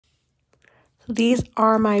So these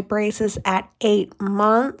are my braces at 8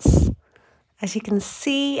 months. As you can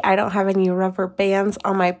see, I don't have any rubber bands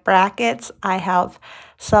on my brackets. I have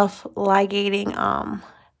self-ligating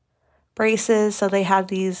braces, so they have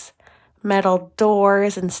these metal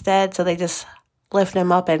doors instead, so they just lift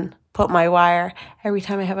them up and put my wire every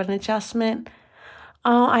time I have an adjustment.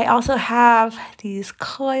 I also have these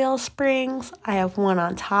coil springs. I have one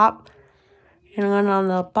on top and one on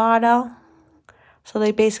the bottom. So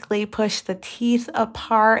they basically push the teeth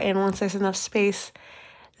apart, and once there's enough space,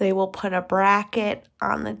 they will put a bracket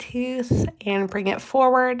on the tooth and bring it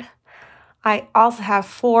forward. I also have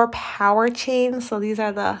 4 power chains. So these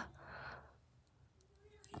are the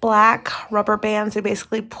black rubber bands. They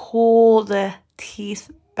basically pull the teeth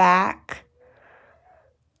back.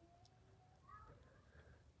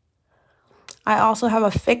 I also have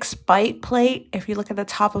a fixed bite plate. If you look at the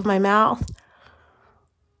top of my mouth,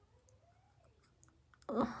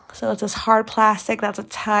 so it's this hard plastic that's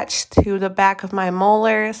attached to the back of my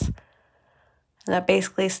molars, and that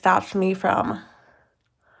basically stops me from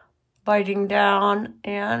biting down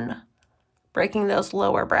and breaking those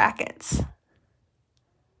lower brackets.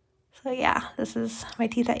 So yeah, this is my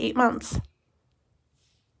teeth at 8 months.